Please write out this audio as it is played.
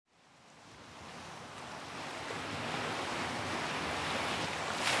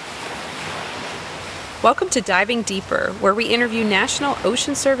Welcome to Diving Deeper, where we interview National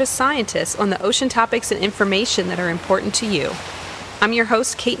Ocean Service scientists on the ocean topics and information that are important to you. I'm your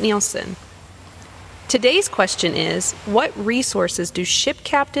host, Kate Nielsen. Today's question is, what resources do ship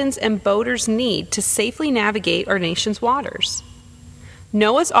captains and boaters need to safely navigate our nation's waters?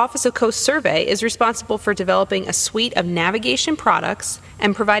 NOAA's Office of Coast Survey is responsible for developing a suite of navigation products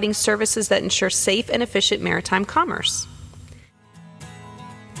and providing services that ensure safe and efficient maritime commerce.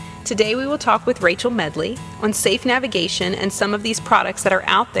 Today we will talk with Rachel Medley on safe navigation and some of these products that are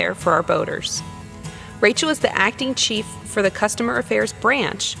out there for our boaters. Rachel is the acting chief for the Customer Affairs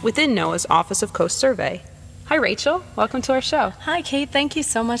branch within NOAA's Office of Coast Survey. Hi Rachel, welcome to our show. Hi Kate, thank you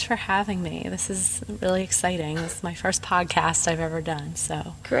so much for having me. This is really exciting. This is my first podcast I've ever done,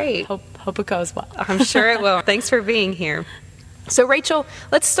 so great. Hope it goes well. I'm sure it will. Thanks for being here. So Rachel,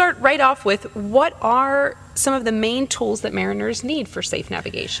 let's start right off with what are some of the main tools that mariners need for safe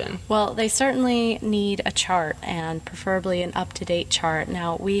navigation? Well, they certainly need a chart, and preferably an up-to-date chart.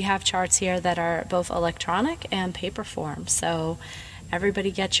 Now, we have charts here that are both electronic and paper form, so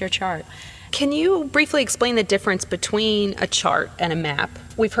everybody gets your chart. Can you briefly explain the difference between a chart and a map?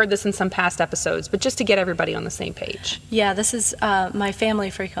 We've heard this in some past episodes, but just to get everybody on the same page. Yeah, this is, my family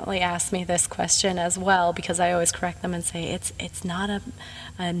frequently asks me this question as well, because I always correct them and say, it's not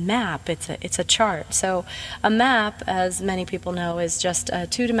a map, it's a chart. So a map, as many people know, is just a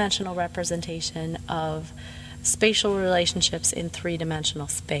two-dimensional representation of spatial relationships in three-dimensional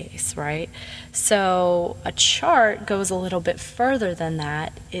space, right? So a chart goes a little bit further than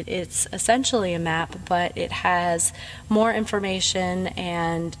that. It's essentially a map, but it has more information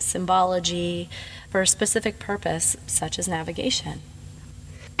and symbology for a specific purpose, such as navigation.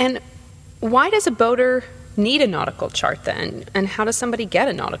 And why does a boater need a nautical chart then? And how does somebody get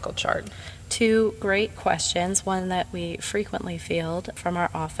a nautical chart? Two great questions, one that we frequently field from our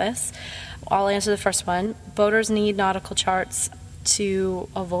office. I'll answer the first one. Boaters need nautical charts to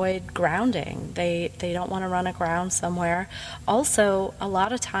avoid grounding. They don't want to run aground somewhere. Also, a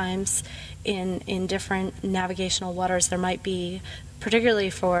lot of times in different navigational waters, there might be, particularly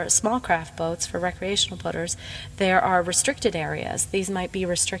for small craft boats, for recreational boaters, there are restricted areas. These might be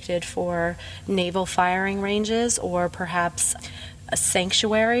restricted for naval firing ranges or perhaps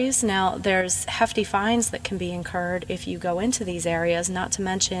sanctuaries. Now, there's hefty fines that can be incurred if you go into these areas, not to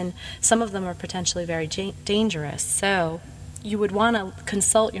mention some of them are potentially very dangerous. So you would want to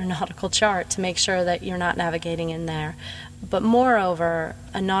consult your nautical chart to make sure that you're not navigating in there. But moreover,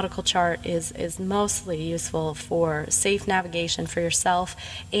 a nautical chart is mostly useful for safe navigation for yourself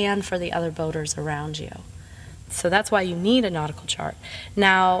and for the other boaters around you. So that's why you need a nautical chart.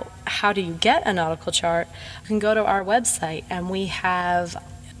 Now, how do you get a nautical chart? You can go to our website, and we have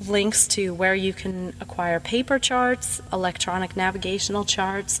links to where you can acquire paper charts, electronic navigational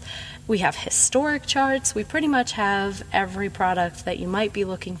charts. We have historic charts. We pretty much have every product that you might be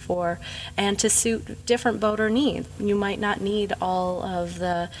looking for, and to suit different boater needs. You might not need all of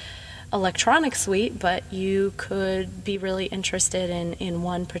the electronic suite, but you could be really interested in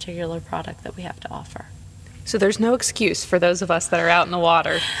one particular product that we have to offer. So there's no excuse for those of us that are out in the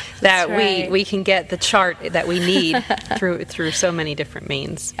water that right. we can get the chart that we need through so many different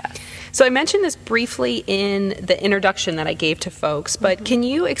means. Yeah. So I mentioned this briefly in the introduction that I gave to folks, but can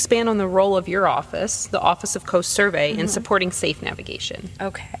you expand on the role of your office, the Office of Coast Survey, in supporting safe navigation?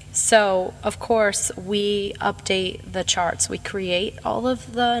 Okay. So, of course, we update the charts. We create all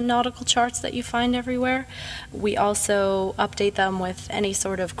of the nautical charts that you find everywhere. We also update them with any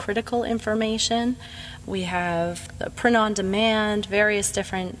sort of critical information. We have the print on demand, various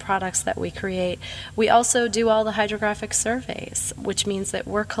different products that we create. We also do all the hydrographic surveys, which means that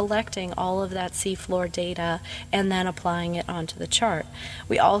we're collecting all of that seafloor data and then applying it onto the chart.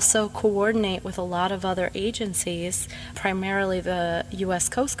 We also coordinate with a lot of other agencies, primarily the U.S.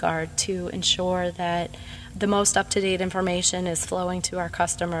 Coast Guard, to ensure that the most up-to-date information is flowing to our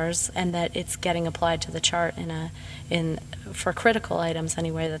customers and that it's getting applied to the chart for critical items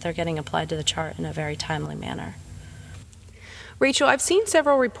anyway, that they're getting applied to the chart in a very timely manner. Rachel, I've seen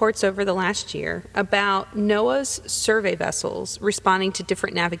several reports over the last year about NOAA's survey vessels responding to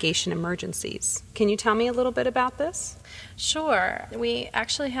different navigation emergencies. Can you tell me a little bit about this? Sure. We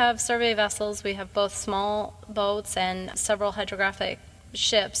actually have survey vessels. We have both small boats and several hydrographic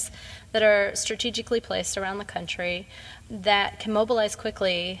ships that are strategically placed around the country that can mobilize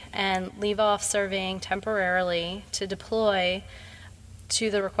quickly and leave off surveying temporarily to deploy to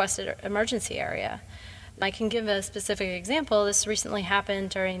the requested emergency area. I can give a specific example. This recently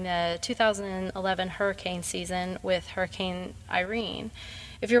happened during the 2011 hurricane season with Hurricane Irene.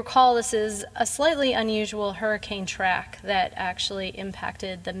 If you recall, this is a slightly unusual hurricane track that actually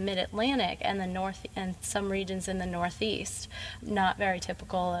impacted the mid-Atlantic and the north and some regions in the northeast. Not very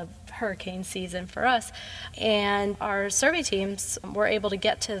typical of hurricane season for us. And our survey teams were able to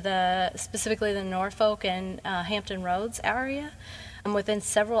get to specifically the Norfolk and Hampton Roads area within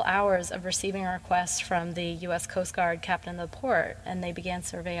several hours of receiving a request from the U.S. Coast Guard captain of the port, and they began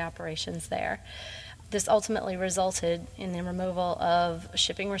survey operations there. This ultimately resulted in the removal of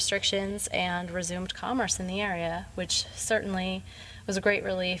shipping restrictions and resumed commerce in the area, which certainly was a great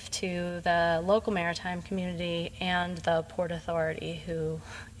relief to the local maritime community and the Port Authority, who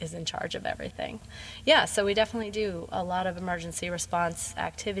is in charge of everything. Yeah, so we definitely do a lot of emergency response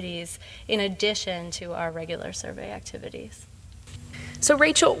activities in addition to our regular survey activities. So,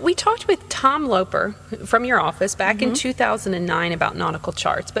 Rachel, we talked with Tom Loper from your office back in 2009 about nautical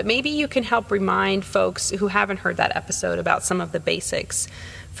charts, but maybe you can help remind folks who haven't heard that episode about some of the basics.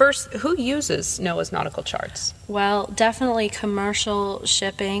 First, who uses NOAA's nautical charts? Well, definitely commercial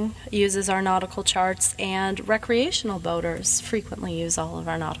shipping uses our nautical charts, and recreational boaters frequently use all of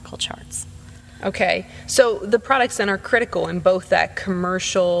our nautical charts. Okay, so the products then are critical in both that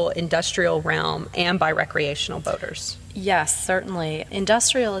commercial, industrial realm and by recreational boaters. Yes, certainly.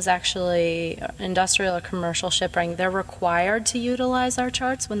 Industrial or commercial shipping, they're required to utilize our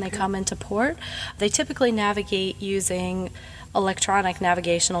charts when they come into port. They typically navigate using electronic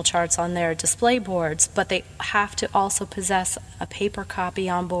navigational charts on their display boards, but they have to also possess a paper copy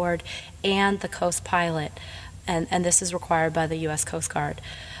on board and the Coast Pilot, and this is required by the U.S. Coast Guard.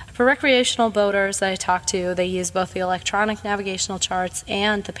 For recreational boaters that I talk to, they use both the electronic navigational charts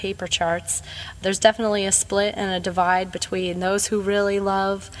and the paper charts. There's definitely a split and a divide between those who really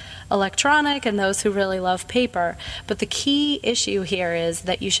love electronic and those who really love paper. But the key issue here is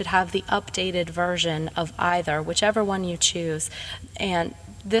that you should have the updated version of either, whichever one you choose. And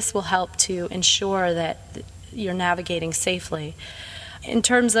this will help to ensure that you're navigating safely. In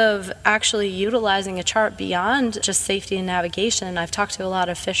terms of actually utilizing a chart beyond just safety and navigation, I've talked to a lot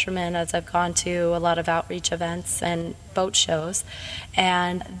of fishermen as I've gone to a lot of outreach events and boat shows,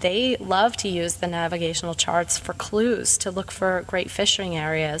 and they love to use the navigational charts for clues to look for great fishing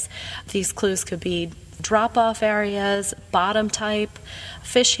areas. These clues could be drop-off areas, bottom type,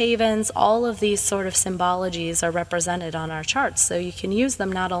 fish havens. All of these sort of symbologies are represented on our charts, so you can use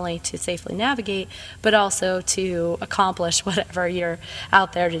them not only to safely navigate, but also to accomplish whatever you're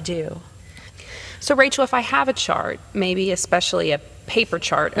out there to do. So, Rachel, if I have a chart, maybe especially a paper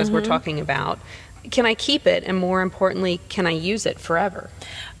chart, as we're talking about, can I keep it, and more importantly, can I use it forever?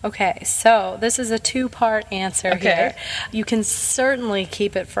 Okay, so this is a two-part answer here. You can certainly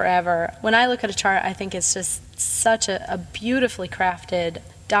keep it forever. When I look at a chart, I think it's just such a beautifully crafted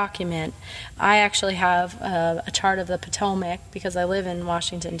document. I actually have a chart of the Potomac, because I live in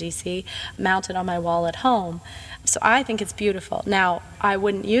Washington, D.C., mounted on my wall at home. So I think it's beautiful. Now, I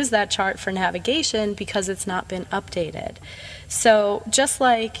wouldn't use that chart for navigation because it's not been updated. So just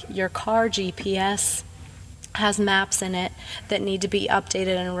like your car GPS has maps in it that need to be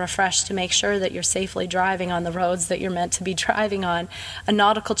updated and refreshed to make sure that you're safely driving on the roads that you're meant to be driving on, a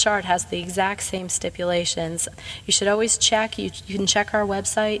nautical chart has the exact same stipulations. You should always check. You can check our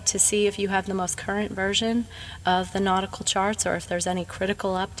website to see if you have the most current version of the nautical charts, or if there's any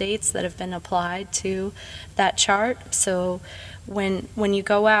critical updates that have been applied to that chart. So when you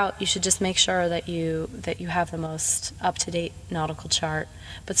go out, you should just make sure that you have the most up-to-date nautical chart.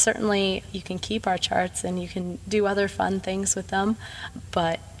 But certainly you can keep our charts and you can do other fun things with them,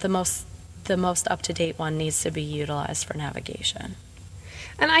 but the most up-to-date one needs to be utilized for navigation.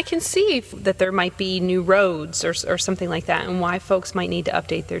 And I can see that there might be new roads or something like that, and why folks might need to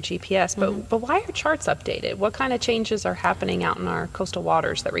update their GPS. But why are charts updated? What kind of changes are happening out in our coastal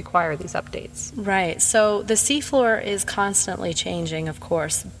waters that require these updates? Right. So the seafloor is constantly changing, of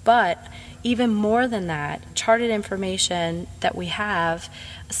course, but even more than that, charted information that we have,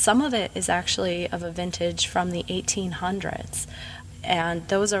 some of it is actually of a vintage from the 1800s, and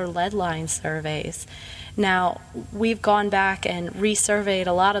those are lead line surveys. Now, we've gone back and resurveyed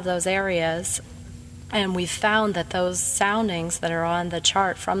a lot of those areas, and we've found that those soundings that are on the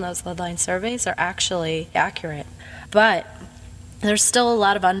chart from those lead line surveys are actually accurate. But there's still a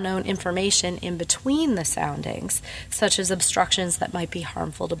lot of unknown information in between the soundings, such as obstructions that might be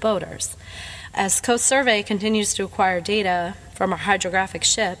harmful to boaters. As Coast Survey continues to acquire data from our hydrographic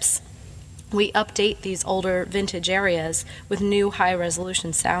ships, we update these older vintage areas with new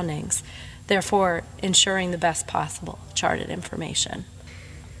high-resolution soundings, therefore ensuring the best possible charted information.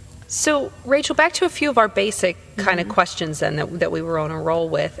 So, Rachel, back to a few of our basic kind of questions then that we were on a roll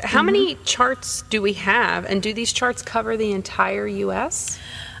with. How many charts do we have, and do these charts cover the entire U.S.?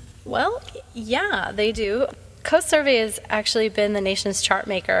 Well, yeah, they do. Coast Survey has actually been the nation's chart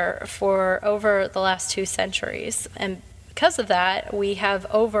maker for over the last 2 centuries. And because of that, we have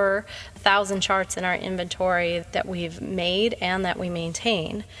over 1,000 charts in our inventory that we've made and that we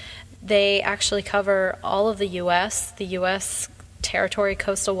maintain. They actually cover all of the U.S. territory,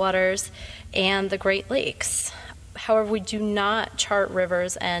 coastal waters, and the Great Lakes. However, we do not chart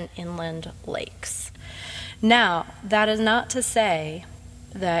rivers and inland lakes. Now, that is not to say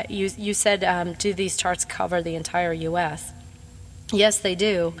that you said, do these charts cover the entire U.S.? Yes, they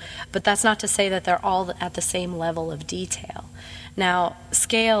do, but that's not to say that they're all at the same level of detail. Now,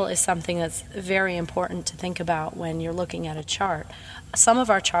 scale is something that's very important to think about when you're looking at a chart. Some of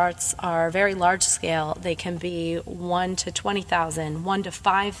our charts are very large scale. They can be 1 to 20,000, 1 to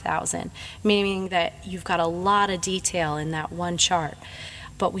 5,000, meaning that you've got a lot of detail in that one chart.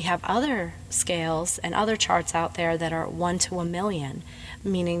 But we have other scales and other charts out there that are 1 to 1,000,000,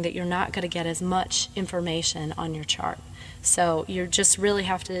 meaning that you're not going to get as much information on your chart. So you just really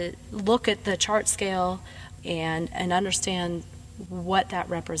have to look at the chart scale and understand what that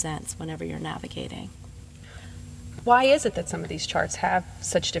represents whenever you're navigating. Why is it that some of these charts have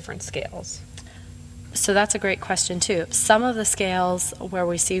such different scales? So that's a great question too. Some of the scales where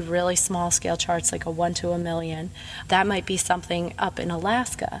we see really small scale charts like a 1 to 1,000,000, that might be something up in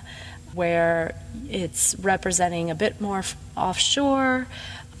Alaska where it's representing a bit more offshore.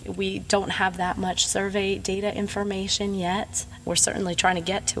 We don't have that much survey data information yet. We're certainly trying to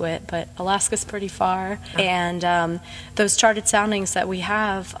get to it, but Alaska's pretty far. And those charted soundings that we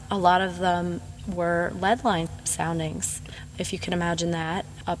have, a lot of them were lead line soundings, if you can imagine that,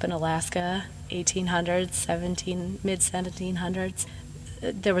 up in Alaska, 1800s, mid-1700s.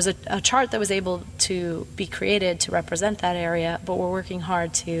 There was a chart that was able to be created to represent that area, but we're working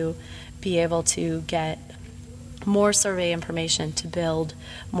hard to be able to get more survey information to build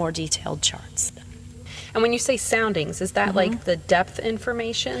more detailed charts. And when you say soundings, is that like the depth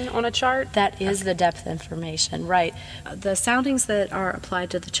information on a chart? That is the depth information, right. The soundings that are applied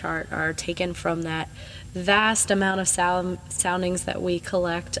to the chart are taken from that vast amount of soundings that we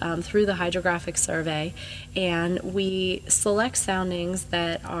collect through the hydrographic survey, and we select soundings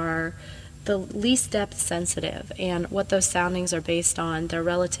that are the least depth sensitive. And what those soundings are based on, they're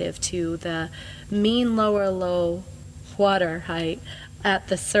relative to the mean lower low water height at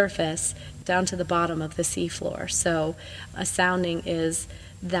the surface down to the bottom of the seafloor. So a sounding is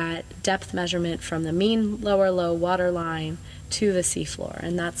that depth measurement from the mean lower low water line to the seafloor,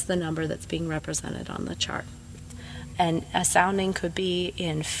 and that's the number that's being represented on the chart. And a sounding could be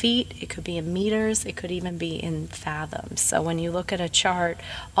in feet, it could be in meters, it could even be in fathoms. So when you look at a chart,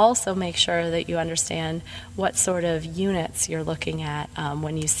 also make sure that you understand what sort of units you're looking at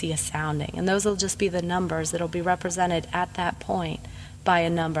when you see a sounding. And those will just be the numbers that will be represented at that point by a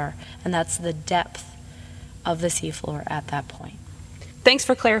number, and that's the depth of the seafloor at that point. Thanks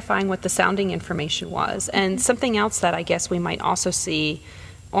for clarifying what the sounding information was. And something else that I guess we might also see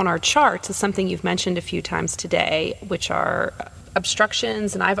on our charts is something you've mentioned a few times today, which are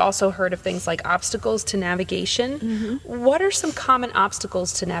obstructions, and I've also heard of things like obstacles to navigation. What are some common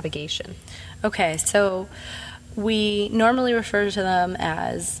obstacles to navigation? Okay, so we normally refer to them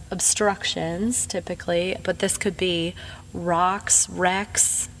as obstructions typically, but this could be rocks,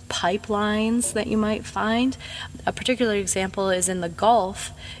 wrecks, pipelines that you might find. A particular example is in the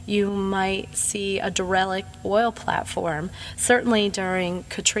Gulf. You might see a derelict oil platform. Certainly during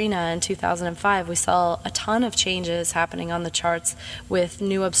Katrina in 2005, we saw a ton of changes happening on the charts with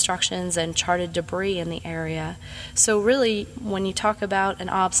new obstructions and charted debris in the area. So really, when you talk about an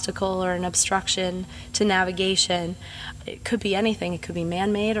obstacle or an obstruction to navigation, it could be anything. It could be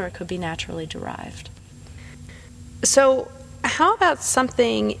man-made or it could be naturally derived. So how about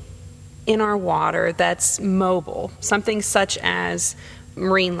something in our water that's mobile, something such as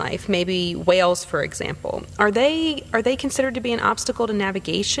marine life, maybe whales, for example? Are they considered to be an obstacle to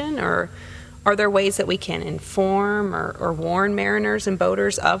navigation, or are there ways that we can inform or warn mariners and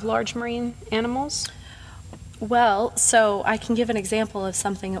boaters of large marine animals? Well, so I can give an example of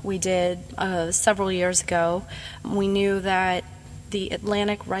something that we did several years ago. We knew that the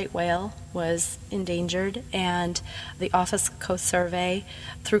Atlantic right whale was endangered, and the Office Coast Survey,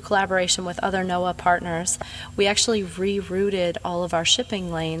 through collaboration with other NOAA partners, we actually rerouted all of our shipping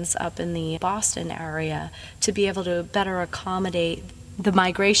lanes up in the Boston area to be able to better accommodate the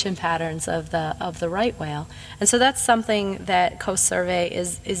migration patterns of the right whale. And so that's something that Coast Survey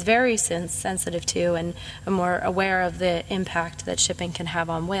is very sensitive to, and we're aware of the impact that shipping can have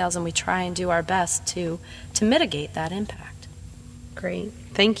on whales, and we try and do our best to mitigate that impact. Great.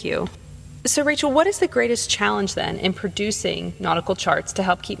 Thank you. So, Rachel, what is the greatest challenge then in producing nautical charts to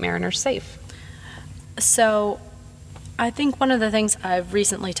help keep mariners safe? So, I think one of the things I've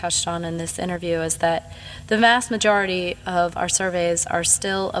recently touched on in this interview is that the vast majority of our surveys are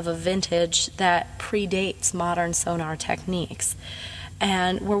still of a vintage that predates modern sonar techniques.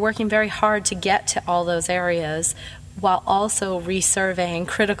 And we're working very hard to get to all those areas while also resurveying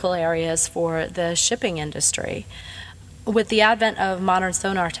critical areas for the shipping industry. With the advent of modern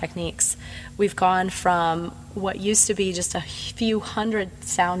sonar techniques, we've gone from what used to be just a few hundred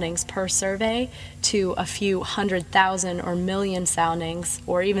soundings per survey to a few 100,000 or million soundings,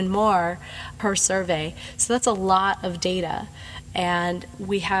 or even more, per survey. So that's a lot of data. And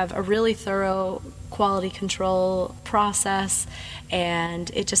we have a really thorough quality control process,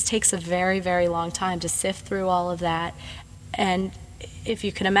 and it just takes a very, very long time to sift through all of that. And if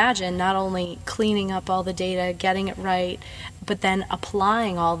you can imagine, not only cleaning up all the data, getting it right, but then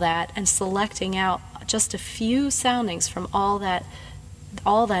applying all that and selecting out just a few soundings from all that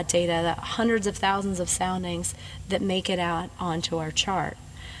data, the hundreds of thousands of soundings that make it out onto our chart.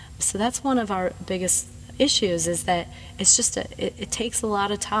 So that's one of our biggest issues, is that it's just it takes a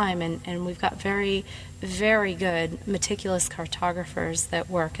lot of time, and we've got very, very good, meticulous cartographers that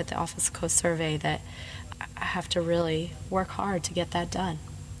work at the Office of Coast Survey that have to really work hard to get that done.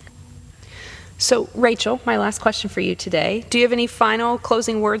 So, Rachel, my last question for you today. Do you have any final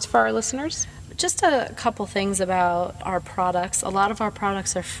closing words for our listeners? Just a couple things about our products. A lot of our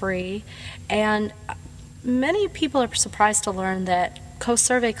products are free, and many people are surprised to learn that Coast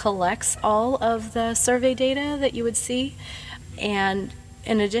Survey collects all of the survey data that you would see, and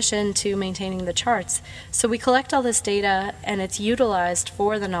in addition to maintaining the charts. So we collect all this data, and it's utilized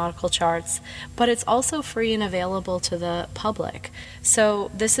for the nautical charts, but it's also free and available to the public. So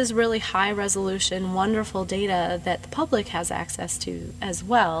this is really high resolution, wonderful data that the public has access to as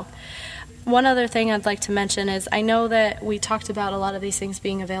well. One other thing I'd like to mention is, I know that we talked about a lot of these things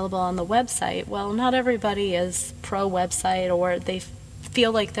being available on the website. Well, not everybody is pro-website, or they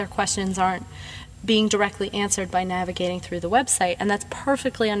feel like their questions aren't being directly answered by navigating through the website, and that's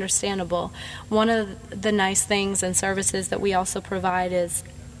perfectly understandable. One of the nice things and services that we also provide is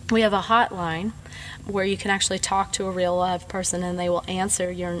we have a hotline where you can actually talk to a real live person, and they will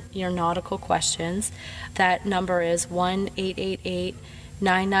answer your nautical questions. That number is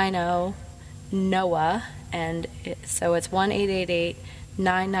 1-888-990-NOAA, and so it's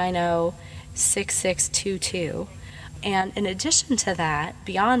 1-888-990-6622. And in addition to that,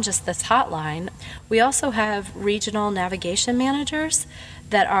 beyond just this hotline, we also have regional navigation managers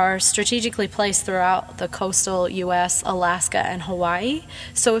that are strategically placed throughout the coastal U.S., Alaska, and Hawaii.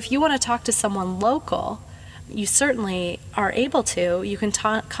 So if you want to talk to someone local, you certainly are able to. You can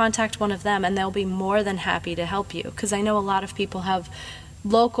contact one of them, and they'll be more than happy to help you. Because I know a lot of people have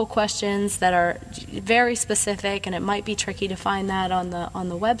local questions that are very specific, and it might be tricky to find that on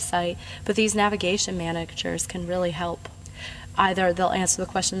the website, but these navigation managers can really help. Either they'll answer the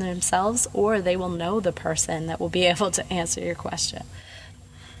question themselves, or they will know the person that will be able to answer your question.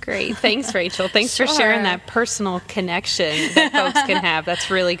 Great. Thanks, Rachel. Thanks Sure. for sharing that personal connection that folks can have. That's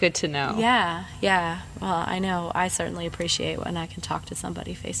really good to know. Yeah. Well, I know I certainly appreciate when I can talk to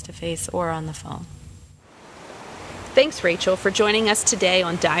somebody face-to-face or on the phone. Thanks, Rachel, for joining us today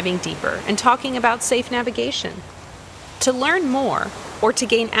on Diving Deeper and talking about safe navigation. To learn more or to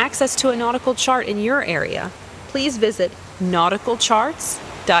gain access to a nautical chart in your area, please visit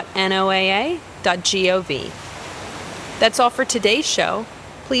nauticalcharts.noaa.gov. That's all for today's show.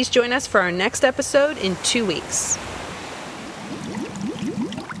 Please join us for our next episode in 2 weeks.